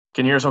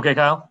Can you hear us okay,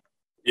 Kyle?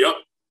 Yep.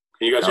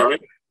 Can you guys hear me?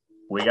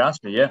 We got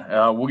you,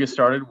 yeah. We'll get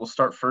started. We'll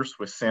start first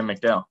with Sam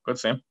McDowell. Go ahead,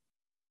 Sam.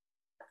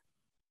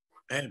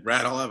 Hey,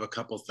 Brad, I'll have a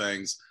couple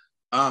things.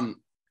 Kyle,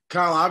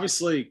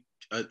 obviously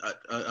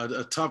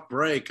a tough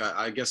break,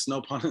 I guess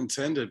no pun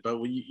intended, but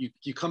when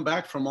you come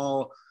back from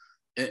all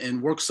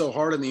and work so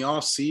hard in the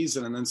off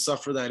season and then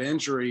suffer that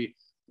injury,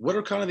 what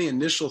are kind of the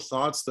initial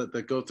thoughts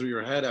that go through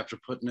your head after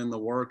putting in the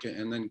work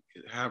and then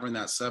having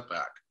that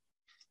setback?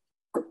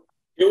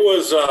 It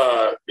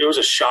was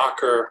a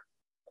shocker.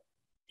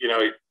 You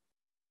know,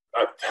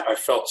 I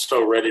felt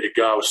so ready to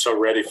go. I was so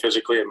ready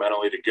physically and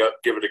mentally to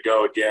give it a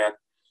go again.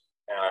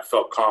 And I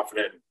felt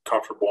confident and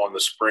comfortable in the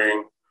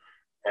spring.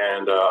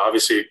 And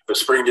obviously the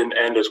spring didn't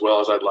end as well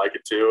as I'd like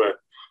it to. And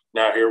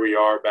now here we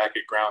are back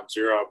at ground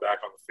zero, back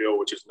on the field,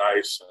 which is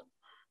nice. And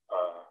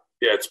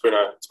yeah, it's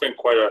been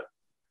quite a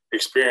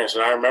experience.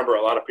 And I remember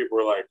a lot of people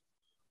were like,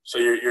 "So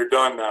you're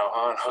done now,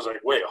 huh?" And I was like,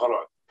 "Wait, hold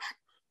on.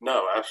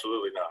 No,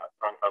 absolutely not.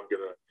 I'm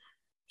going to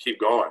keep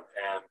going."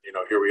 And,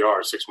 here we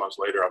are 6 months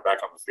later, I'm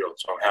back on the field.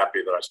 So I'm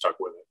happy that I stuck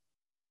with it.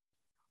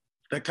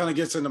 That kind of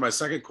gets into my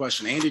second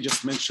question. Andy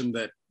just mentioned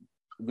that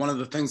one of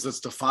the things that's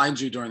defined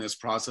you during this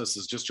process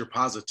is just your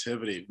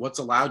positivity. What's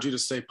allowed you to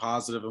stay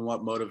positive and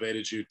what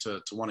motivated you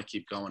to want to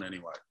keep going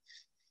anyway?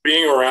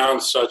 Being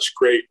around such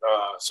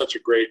a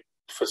great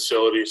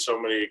facility, so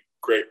many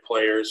great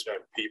players and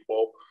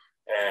people,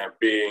 and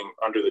being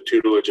under the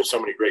tutelage of so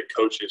many great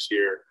coaches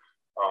here,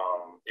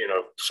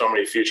 so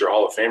many future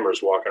Hall of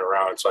Famers walking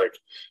around. It's like,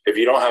 if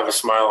you don't have a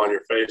smile on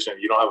your face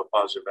and you don't have a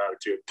positive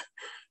attitude,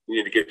 you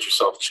need to get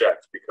yourself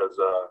checked, because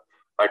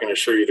I can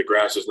assure you the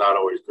grass is not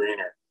always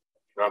greener.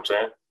 You know what I'm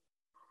saying?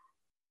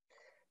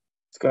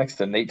 Let's go next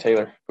to Nate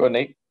Taylor. Go ahead,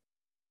 Nate.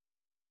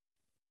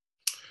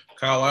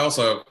 Kyle, I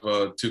also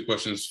have two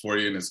questions for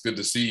you, and it's good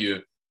to see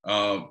you.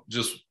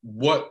 Just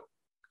what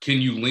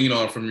can you lean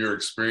on from your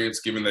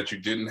experience, given that you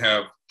didn't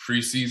have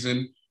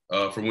preseason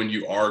for when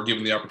you are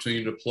given the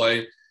opportunity to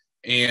play?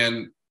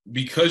 And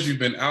because you've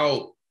been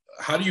out,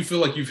 how do you feel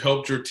like you've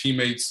helped your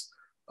teammates,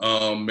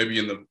 maybe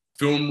in the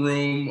film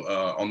room,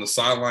 on the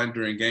sideline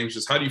during games?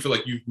 Just how do you feel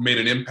like you've made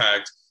an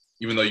impact,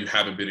 even though you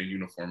haven't been in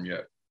uniform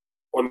yet?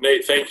 Well,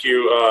 Nate, thank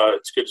you.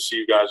 It's good to see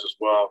you guys as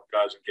well,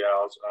 guys and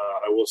gals.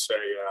 I will say,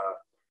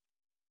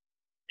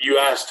 you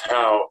asked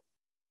how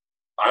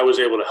I was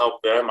able to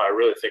help them. I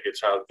really think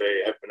it's how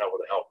they have been able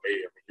to help me.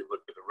 I mean, you look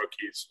at the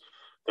rookies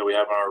that we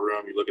have in our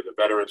room, you look at the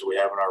veterans we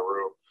have in our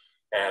room,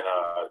 and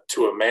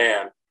to a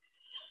man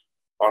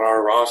on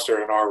our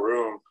roster in our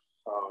room,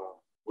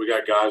 we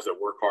got guys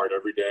that work hard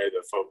every day,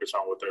 that focus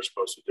on what they're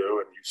supposed to do,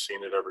 and you've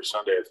seen it every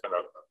Sunday. It's been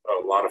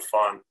a lot of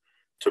fun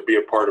to be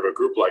a part of a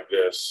group like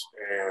this,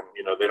 and,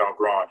 they don't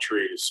grow on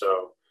trees.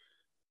 So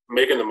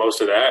making the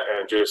most of that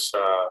and just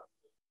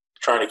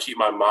trying to keep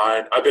my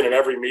mind. I've been in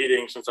every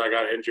meeting since I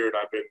got injured.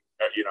 I've been,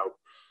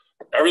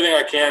 everything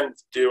I can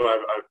do,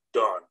 I've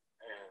done.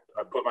 And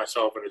I put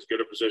myself in as good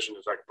a position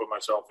as I can put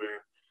myself in.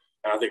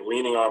 And I think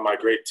leaning on my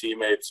great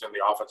teammates in the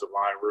offensive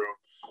line room,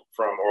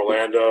 from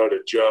Orlando to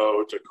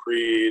Joe to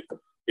Creed,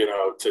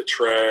 to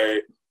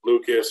Trey,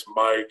 Lucas,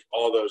 Mike,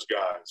 all those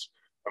guys.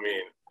 I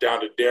mean,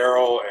 down to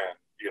Daryl and,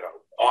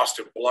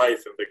 Austin Blythe,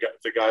 and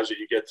the guys that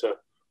you get to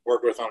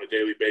work with on a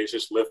daily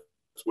basis, lift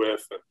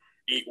with and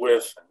eat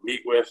with and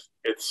meet with.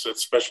 It's a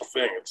special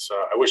thing.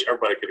 I wish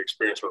everybody could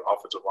experience what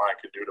offensive line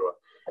could do to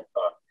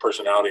a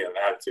personality and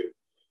an attitude.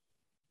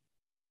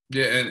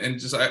 Yeah, and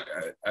just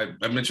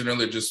I mentioned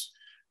earlier, just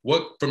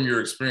what from your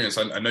experience,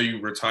 I know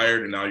you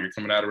retired and now you're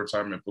coming out of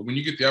retirement, but when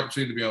you get the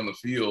opportunity to be on the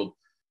field,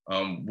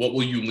 what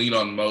will you lean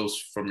on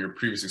most from your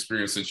previous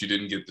experience, since you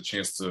didn't get the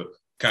chance to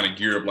kind of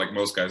gear up like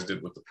most guys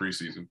did with the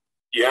preseason?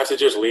 You have to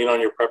just lean on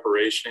your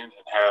preparation and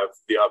have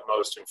the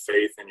utmost in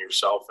faith in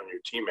yourself and your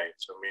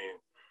teammates. I mean,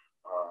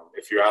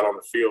 if you're out on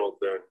the field,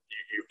 then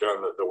you've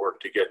done the work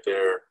to get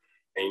there,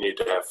 and you need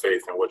to have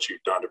faith in what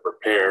you've done to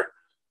prepare.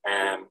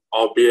 And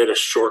albeit a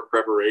short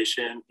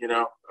preparation,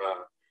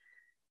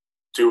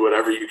 do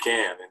whatever you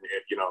can, and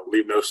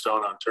leave no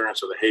stone unturned.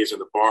 So the hay's in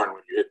the barn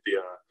when you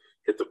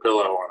hit the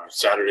pillow on a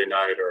Saturday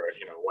night or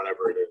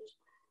whenever it is.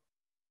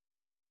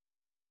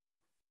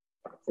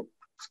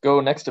 Let's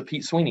go next to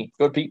Pete Sweeney.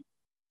 Go ahead, Pete.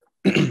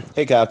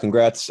 Hey, Kyle,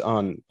 congrats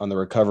on the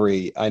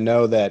recovery. I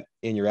know that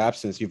in your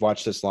absence, you've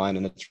watched this line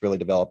and it's really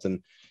developed,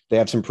 and they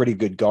have some pretty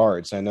good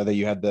guards. I know that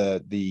you had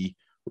the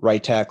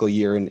right tackle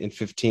year in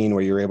 15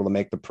 where you were able to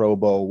make the Pro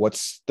Bowl.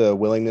 What's the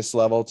willingness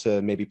level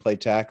to maybe play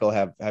tackle?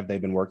 Have they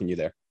been working you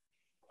there?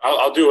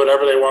 I'll do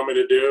whatever they want me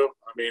to do.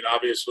 I mean,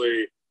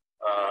 obviously,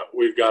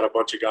 we've got a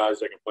bunch of guys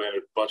that can play in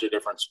a bunch of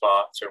different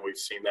spots, and we've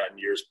seen that in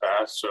years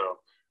past. So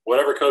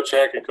whatever Coach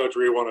Heck and Coach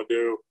Reed want to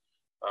do,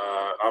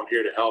 I'm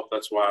here to help.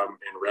 That's why I'm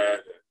in red,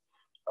 and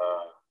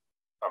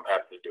I'm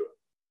happy to do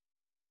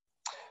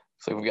it.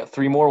 So we've got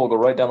three more. We'll go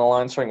right down the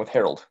line, starting with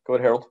Harold. Go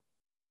ahead, Harold.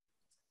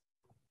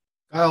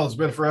 Kyle, it's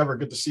been forever.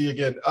 Good to see you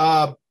again.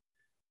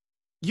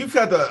 You've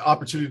had the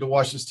opportunity to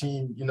watch this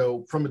team,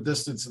 from a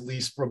distance, at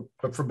least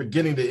from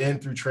beginning to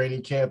end through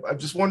training camp. I'm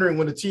just wondering,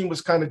 when the team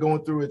was kind of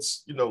going through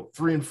its,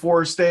 3 and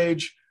 4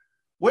 stage,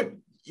 what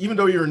even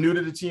though you're new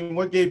to the team,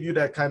 what gave you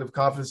that kind of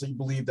confidence that you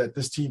believe that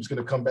this team's going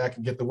to come back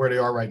and get to where they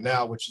are right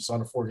now, which is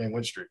on a 4-game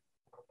win streak?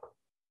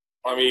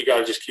 I mean, you got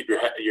to just keep your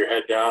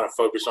head down and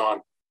focus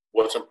on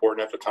what's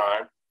important at the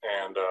time.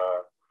 And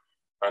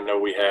I know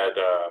we had,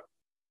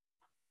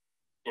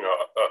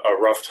 a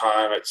rough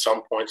time at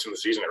some points in the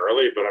season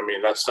early, but I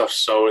mean, that stuff's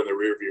so in the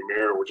rearview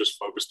mirror. We're just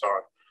focused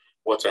on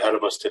what's ahead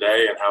of us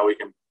today and how we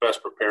can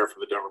best prepare for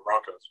the Denver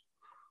Broncos.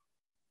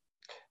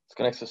 Let's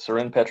go next to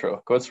Soren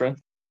Petro. Go ahead, Soren.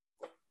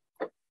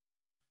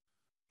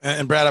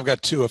 And Brad, I've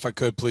got two, if I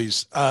could,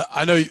 please.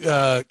 I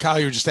know, Kyle,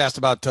 you were just asked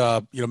about,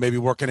 maybe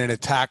working in a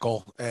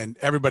tackle, and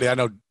everybody, I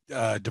know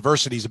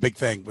diversity is a big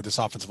thing with this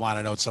offensive line.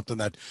 I know it's something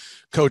that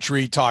Coach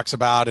Reed talks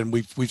about, and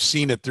we've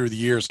seen it through the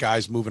years,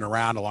 guys moving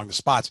around along the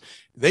spots.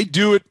 They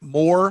do it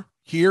more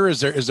here.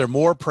 Is there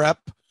more prep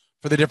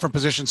for the different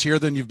positions here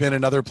than you've been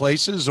in other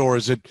places, or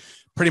is it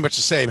pretty much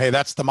the same? Hey,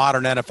 that's the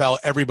modern NFL.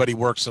 Everybody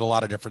works at a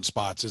lot of different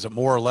spots. Is it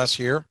more or less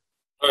here?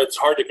 It's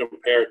hard to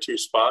compare two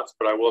spots,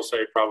 but I will say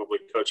probably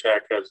Coach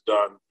Hack has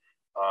done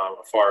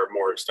a far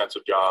more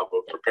extensive job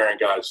of preparing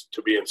guys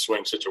to be in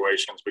swing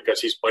situations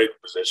because he's played the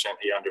position.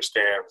 He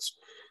understands,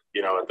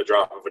 at the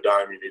drop of a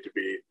dime, you need to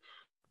be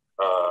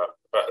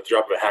at the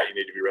drop of a hat, you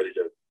need to be ready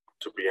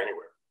to be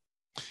anywhere.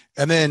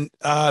 And then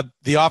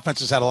the offense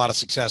has had a lot of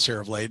success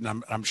here of late,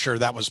 and I'm sure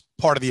that was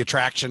part of the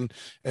attraction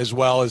as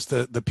well as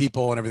the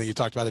people and everything you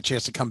talked about, the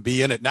chance to come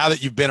be in it. Now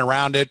that you've been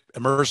around it,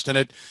 immersed in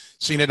it,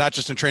 seen it not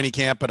just in training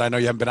camp, but I know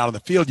you haven't been out on the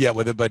field yet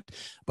with it,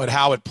 but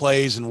how it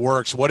plays and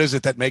works. What is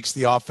it that makes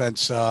the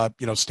offense,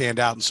 stand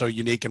out and so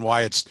unique, and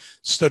why it's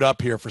stood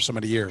up here for so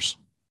many years?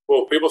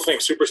 Well, people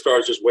think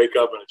superstars just wake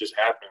up and it just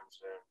happens.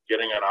 And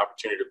getting an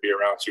opportunity to be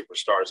around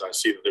superstars, I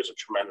see that there's a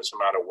tremendous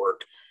amount of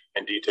work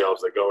and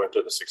details that go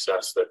into the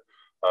success that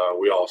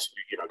we all,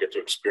 get to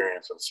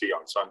experience and see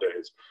on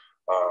Sundays.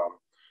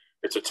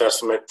 It's a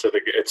testament to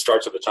it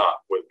starts at the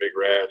top with Big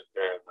Red,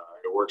 and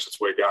it works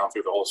its way down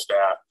through the whole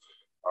staff.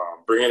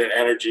 Bringing in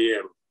energy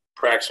and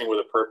practicing with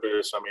a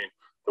purpose. I mean,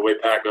 the way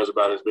Pat goes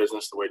about his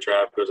business, the way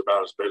Trav goes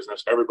about his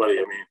business, everybody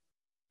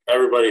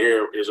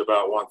here is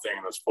about one thing,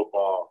 and that's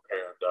football,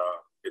 and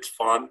it's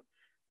fun,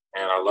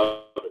 and I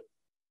love it.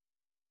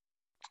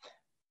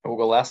 We'll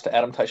go last to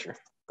Adam Teicher.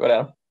 Go ahead,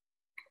 Adam.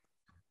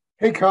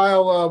 Hey,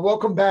 Kyle,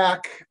 welcome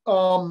back.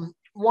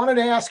 Wanted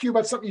to ask you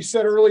about something you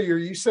said earlier.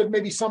 You said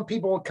maybe some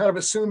people kind of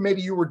assumed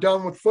maybe you were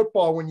done with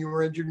football when you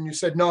were injured, and you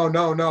said, no, I'm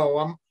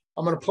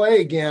going to play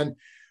again.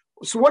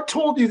 So what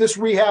told you this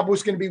rehab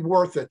was going to be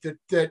worth it?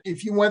 That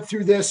if you went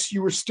through this,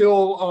 you were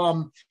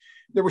still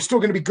there were still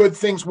going to be good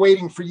things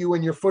waiting for you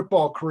in your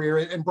football career.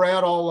 And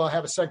Brad, I'll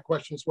have a second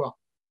question as well.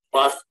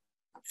 Well,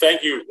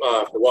 thank you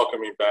for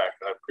welcoming me back.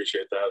 I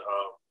appreciate that.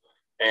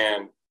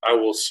 And I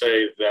will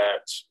say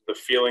that the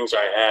feelings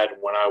I had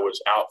when I was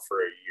out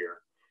for a year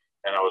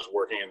and I was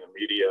working in the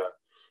media,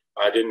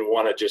 I didn't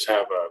want to just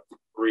have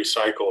a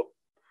recycled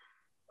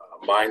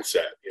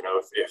mindset.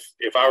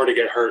 If I were to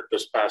get hurt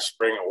this past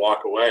spring and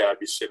walk away, I'd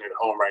be sitting at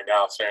home right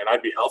now saying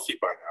I'd be healthy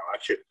by now. I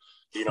could,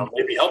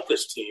 maybe help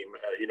this team.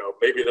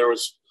 Maybe there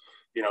was,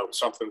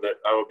 something that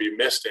I would be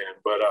missed in,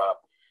 but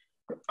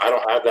I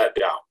don't have that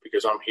doubt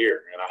because I'm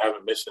here and I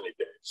haven't missed any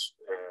days.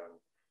 And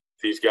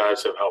these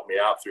guys have helped me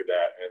out through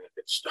that. And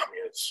it's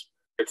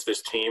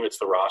this team, it's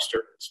the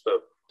roster, it's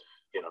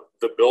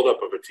the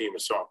buildup of a team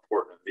is so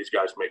important. These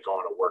guys make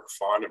going to work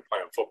fun, and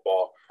playing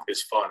football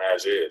is fun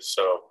as is.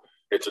 So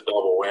it's a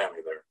double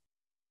whammy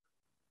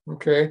there.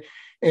 Okay.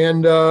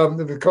 And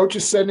the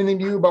coaches said anything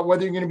to you about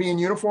whether you're going to be in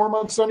uniform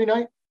on Sunday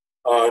night?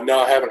 No,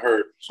 I haven't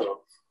heard.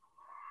 So.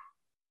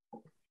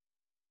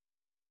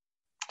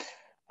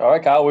 All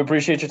right, Kyle, we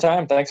appreciate your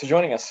time. Thanks for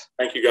joining us.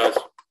 Thank you, guys.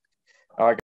 All right.